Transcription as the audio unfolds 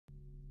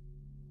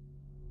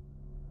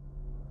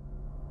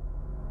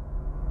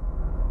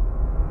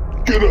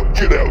Get up,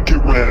 get out,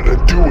 get round,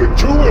 and do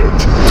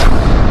it!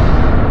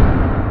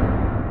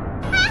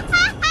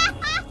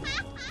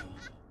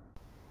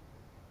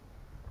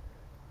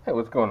 Hey,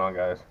 what's going on,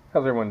 guys? How's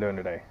everyone doing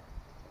today?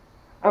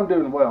 I'm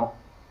doing well.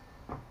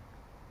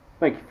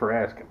 Thank you for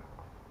asking.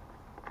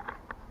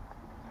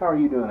 How are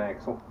you doing,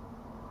 Axel?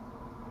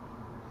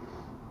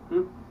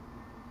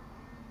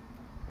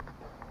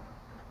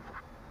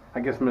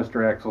 I guess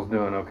Mr. Axel's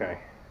doing okay.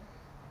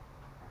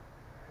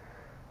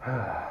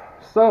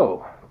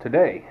 So,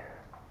 today,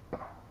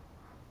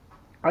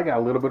 I got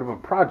a little bit of a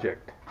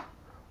project. A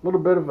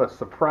little bit of a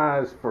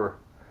surprise for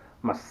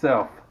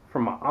myself, for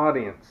my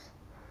audience,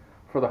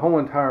 for the whole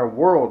entire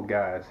world,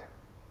 guys.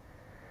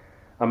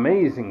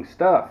 Amazing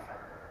stuff.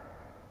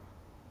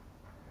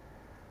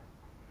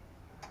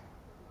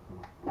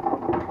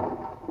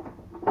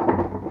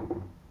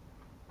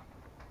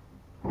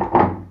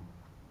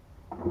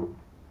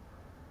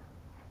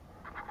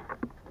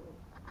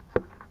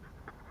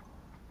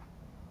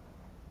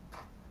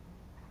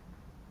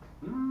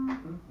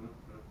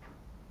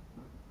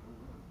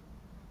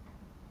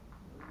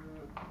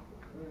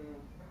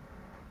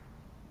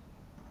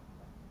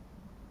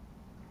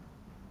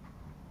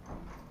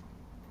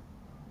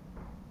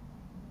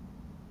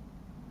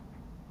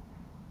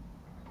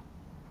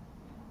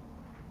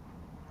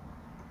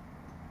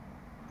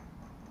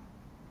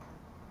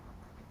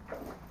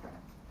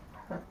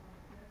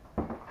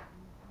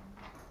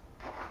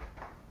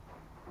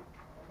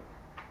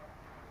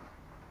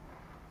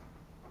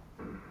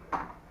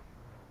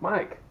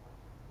 Mike,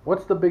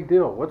 what's the big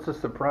deal? What's the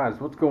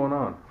surprise? What's going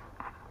on?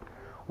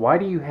 Why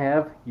do you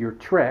have your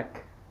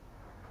Trek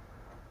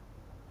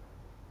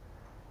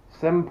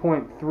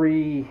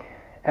 7.3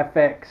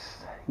 FX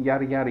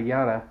yada yada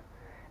yada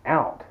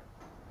out?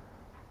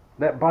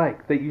 That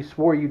bike that you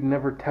swore you'd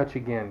never touch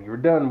again. You're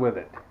done with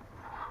it.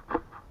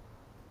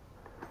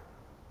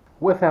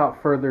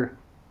 Without further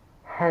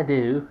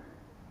ado,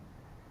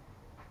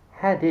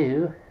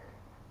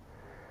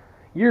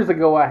 years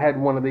ago I had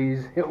one of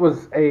these. It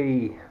was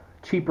a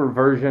cheaper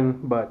version,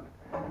 but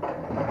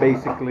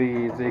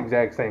basically it's the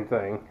exact same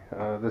thing.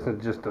 This is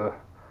just a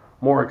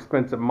more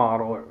expensive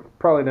model. It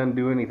probably doesn't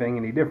do anything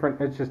any different.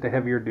 It's just a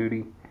heavier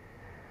duty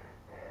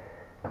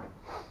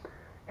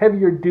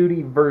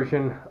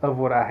version of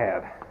what I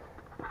had.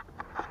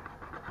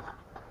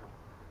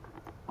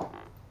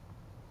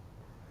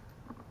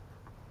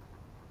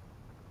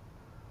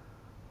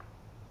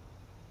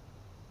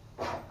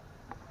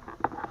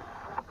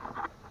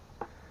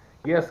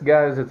 Yes,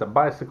 guys, it's a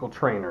bicycle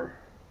trainer.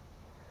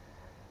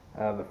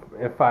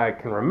 If I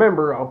can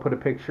remember, I'll put a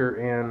picture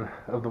in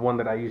of the one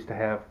that I used to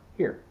have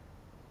here.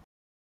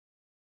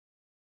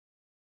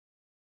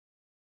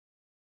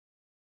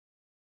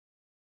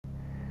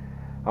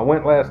 I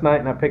went last night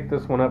and I picked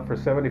this one up for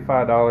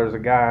 $75. A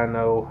guy I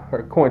know, or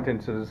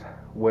acquaintances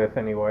with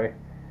anyway.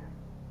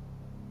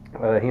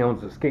 He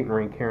owns a skating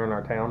rink here in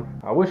our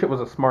town. I wish it was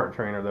a smart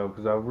trainer though,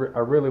 because I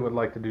really would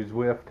like to do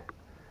Zwift,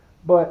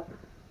 but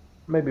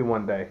maybe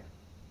one day.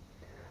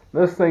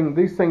 These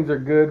things are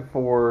good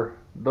for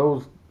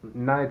those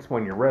nights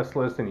when you're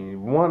restless and you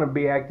want to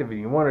be active and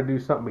you want to do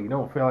something but you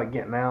don't feel like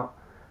getting out.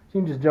 So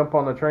you can just jump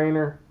on the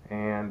trainer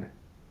and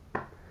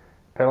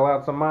pedal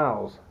out some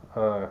miles,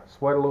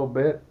 sweat a little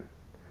bit.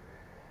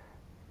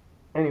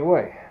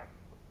 Anyway,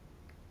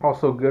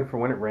 also good for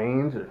when it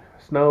rains or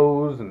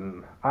snows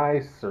and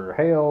ice or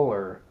hail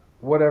or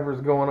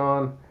whatever's going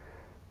on,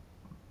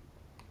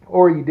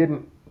 or you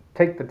didn't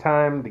take the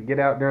time to get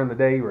out during the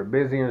day, you were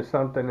busy or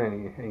something,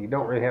 and you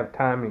don't really have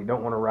time and you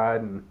don't want to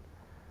ride. And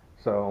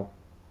so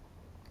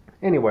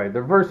anyway,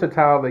 they're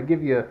versatile. They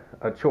give you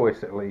a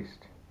choice at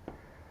least.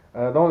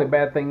 The only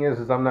bad thing is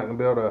I'm not going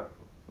to be able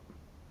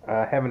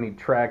to have any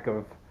track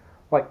of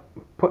like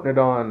putting it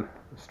on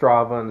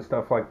Strava and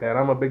stuff like that.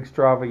 I'm a big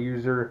Strava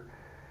user.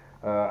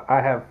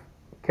 I have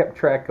kept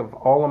track of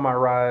all of my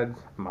rides,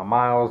 my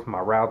miles,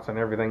 my routes, and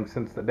everything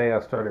since the day I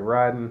started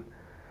riding.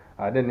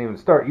 I didn't even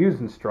start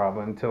using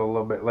Strava until a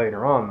little bit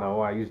later on,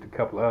 though. I used a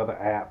couple of other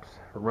apps,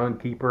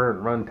 Runkeeper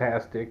and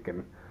Runtastic,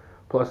 and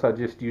plus I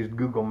just used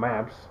Google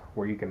Maps,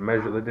 where you can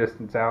measure the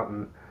distance out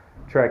and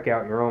track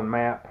out your own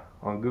map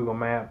on Google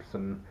Maps,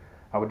 and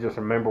I would just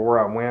remember where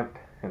I went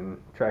and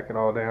track it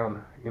all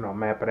down,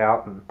 map it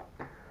out. And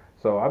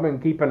so I've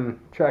been keeping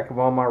track of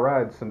all my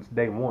rides since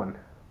day one.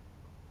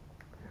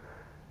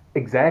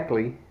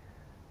 Exactly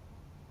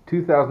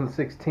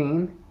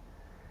 2016,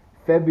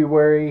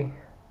 February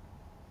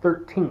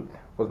 13th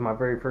was my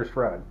very first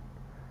ride.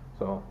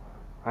 So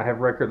I have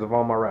records of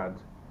all my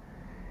rides.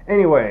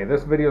 Anyway,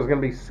 this video is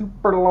going to be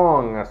super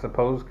long, I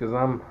suppose, because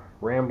I'm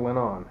rambling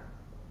on.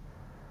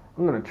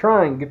 I'm going to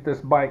try and get this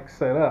bike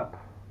set up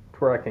to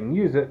where I can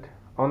use it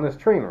on this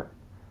trainer.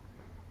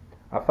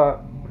 I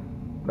thought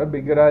that'd be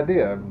a good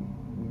idea.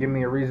 Give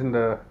me a reason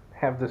to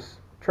have this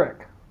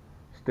Trek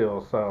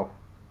still. So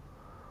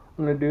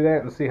I'm going to do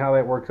that and see how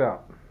that works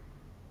out.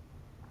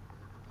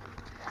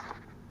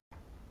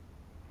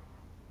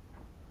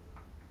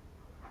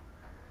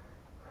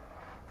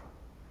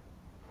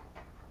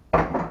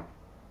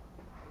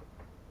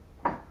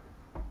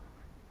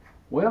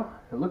 Well,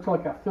 it looks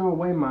like I threw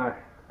away my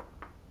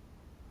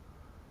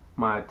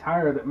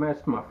tire that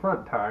matched my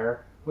front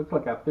tire. Looks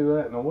like I threw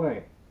that in the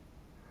way.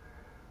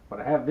 But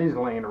I have these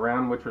laying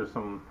around, which are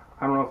some,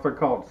 I don't know if they're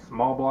called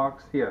small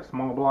blocks. Yeah,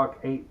 small block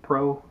 8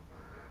 Pro.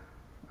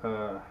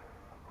 Don't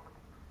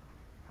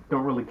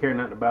really care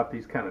nothing about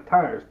these kind of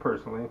tires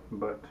personally,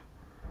 but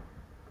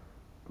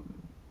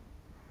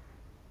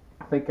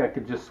I think I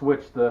could just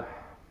switch that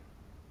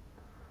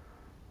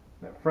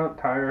front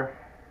tire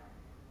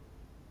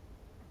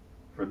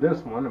for this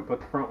one and put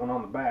the front one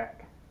on the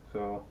back.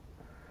 So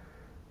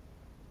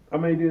I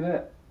may do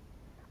that.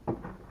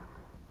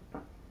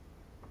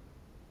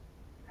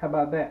 How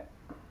about that?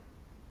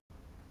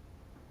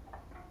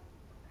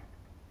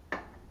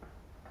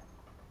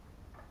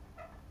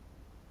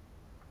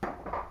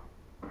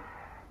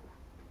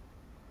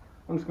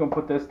 I'm just going to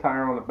put this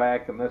tire on the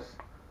back and this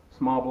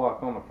small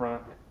block on the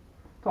front.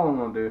 That's all I'm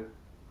going to do.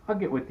 I'll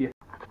get with you.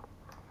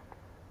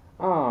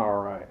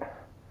 Alright.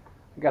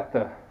 I got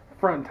the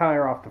front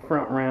tire off the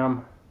front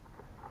rim.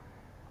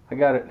 I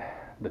got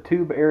the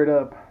tube aired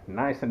up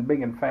nice and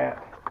big and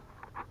fat.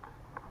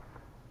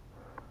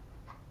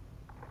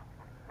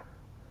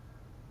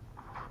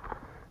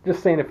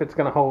 Just seeing if it's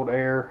going to hold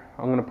air.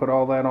 I'm going to put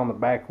all that on the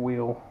back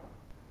wheel.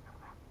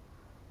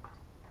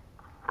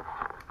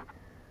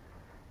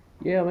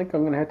 Yeah, I think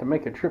I'm going to have to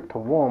make a trip to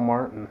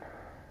Walmart and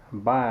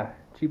buy a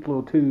cheap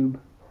little tube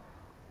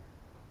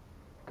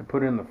to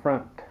put in the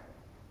front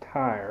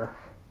tire.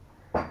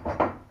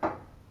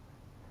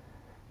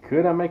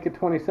 Could I make a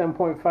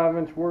 27.5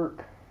 inch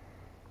work?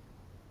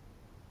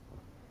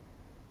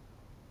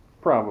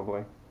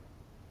 Probably.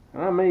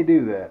 I may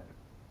do that.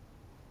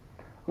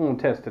 I'm going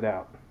to test it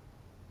out.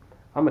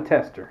 I'm a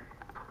tester.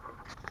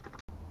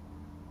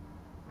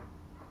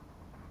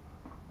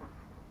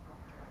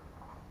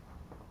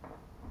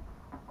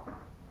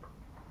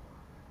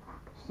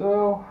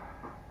 So,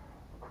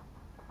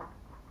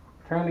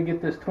 trying to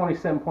get this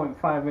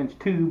 27.5 inch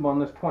tube on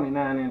this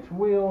 29 inch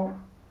wheel.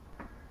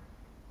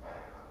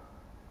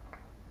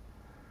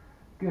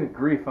 Good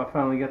grief, I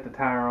finally got the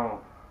tire on.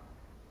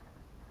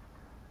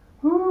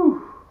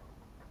 Whew!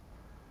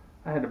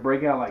 I had to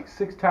break out like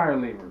 6 tire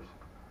levers.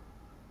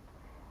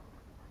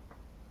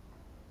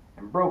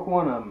 And broke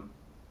one of them.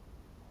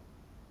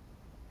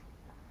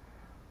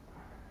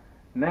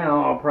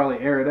 Now I'll probably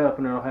air it up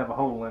and it'll have a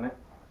hole in it.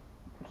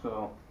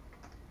 So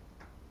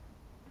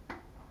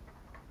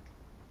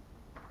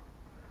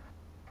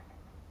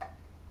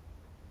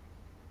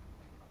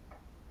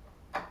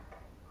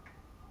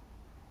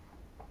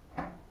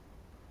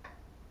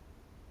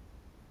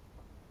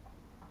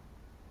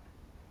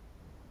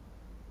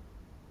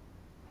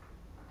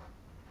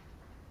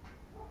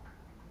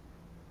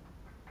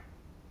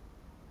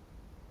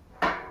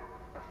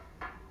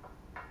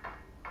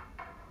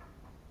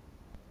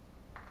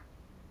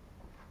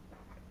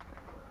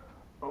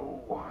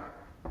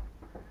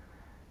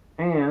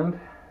and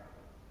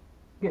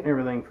getting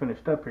everything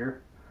finished up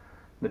here.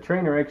 The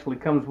trainer actually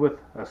comes with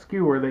a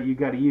skewer that you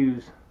got to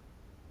use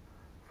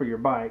for your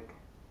bike,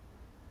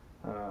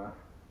 because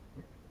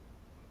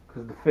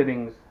the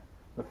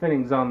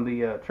fittings on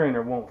the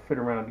trainer won't fit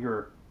around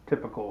your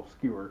typical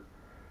skewer.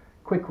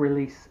 Quick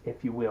release,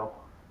 if you will.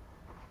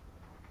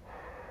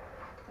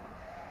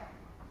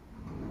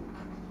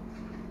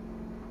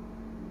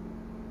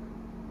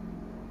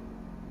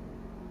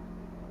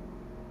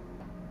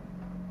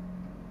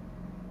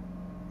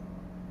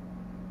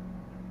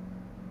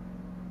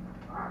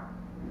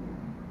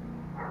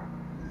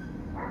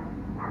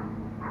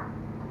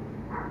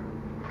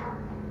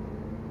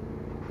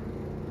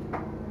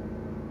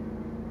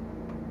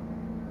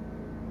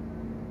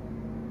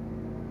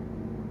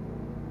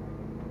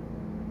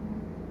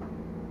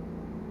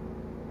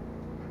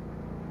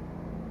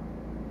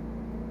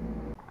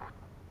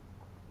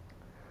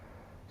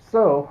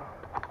 So,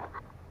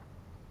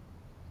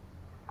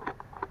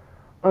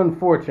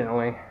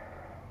 unfortunately,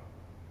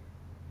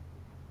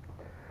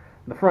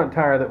 the front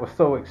tire that was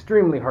so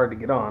extremely hard to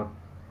get on,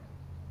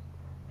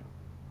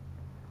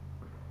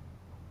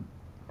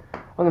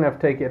 I'm going to have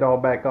to take it all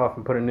back off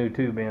and put a new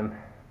tube in.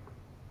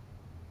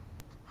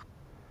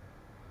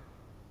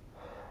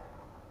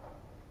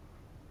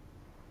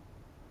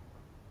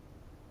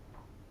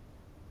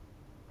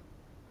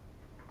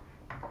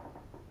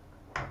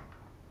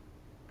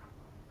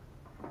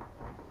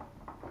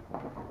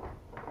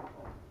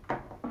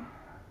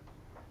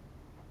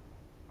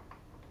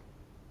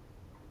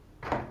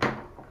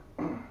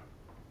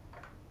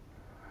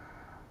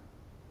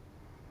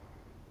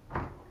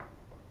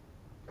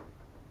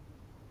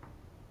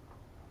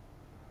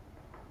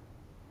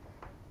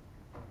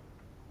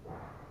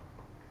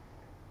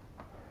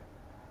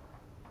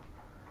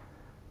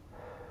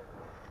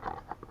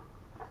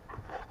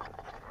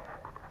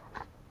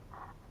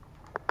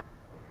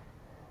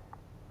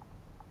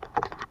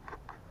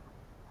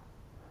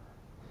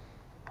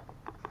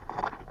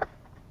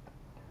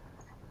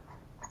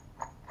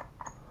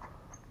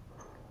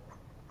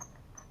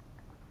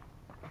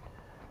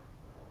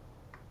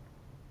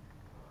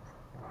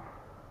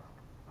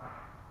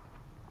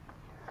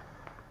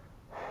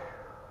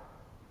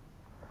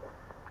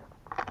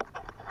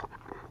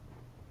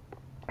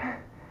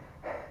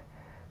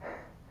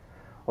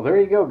 Well, there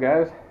you go,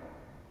 guys.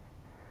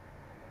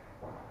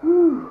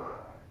 Whew.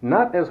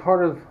 Not as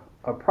hard of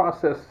a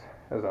process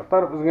as I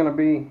thought it was going to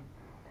be,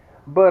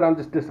 but I'm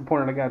just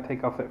disappointed I got to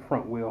take off that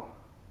front wheel,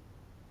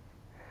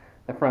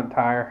 that front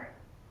tire,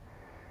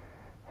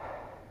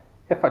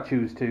 if I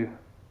choose to.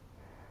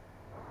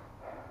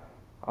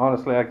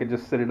 Honestly, I could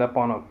just set it up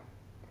on a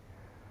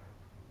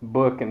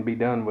book and be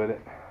done with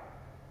it.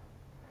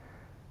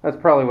 That's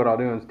probably what I'll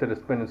do instead of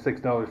spending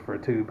 $6 for a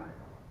tube.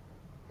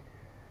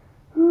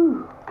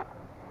 Whew.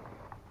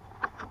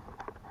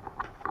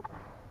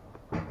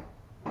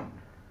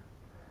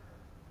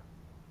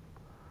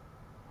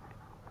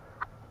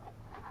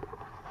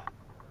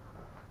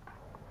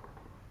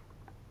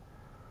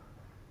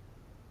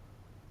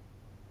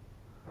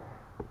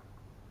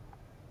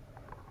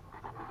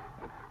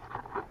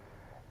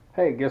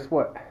 Hey, guess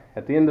what?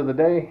 At the end of the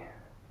day,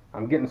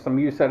 I'm getting some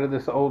use out of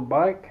this old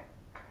bike.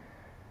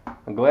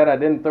 I'm glad I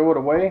didn't throw it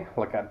away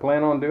like I'd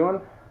plan on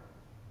doing.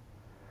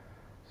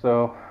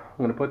 So I'm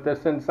going to put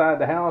this inside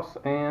the house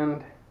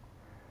and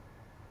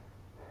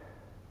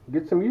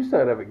get some use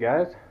out of it,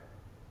 guys.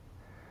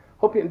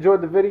 Hope you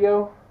enjoyed the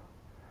video.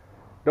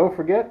 Don't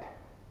forget,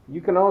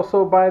 you can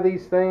also buy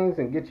these things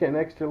and get you an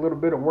extra little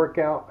bit of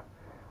workout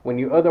when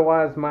you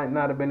otherwise might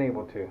not have been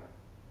able to.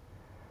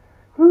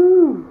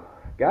 Whew.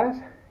 Guys,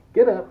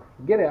 get up,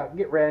 get out,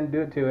 get riding,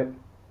 do it to it.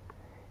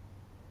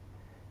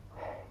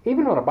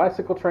 Even on a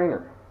bicycle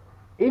trainer,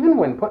 even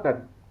when putting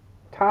a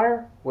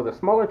tire with a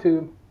smaller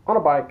tube on a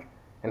bike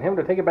and having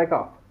to take it back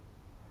off.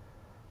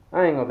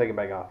 I ain't gonna take it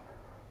back off.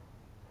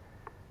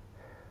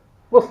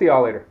 We'll see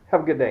y'all later.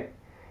 Have a good day.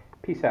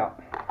 Peace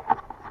out.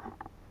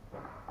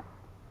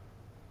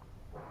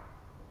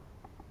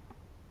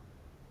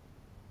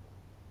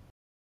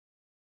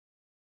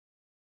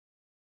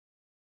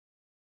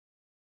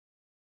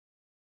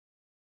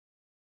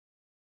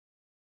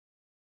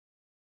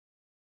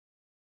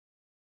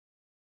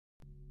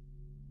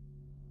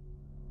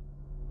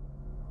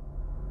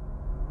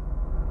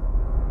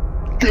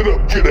 Get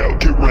up, get out,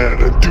 get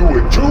ran, and do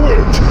it, do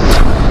it!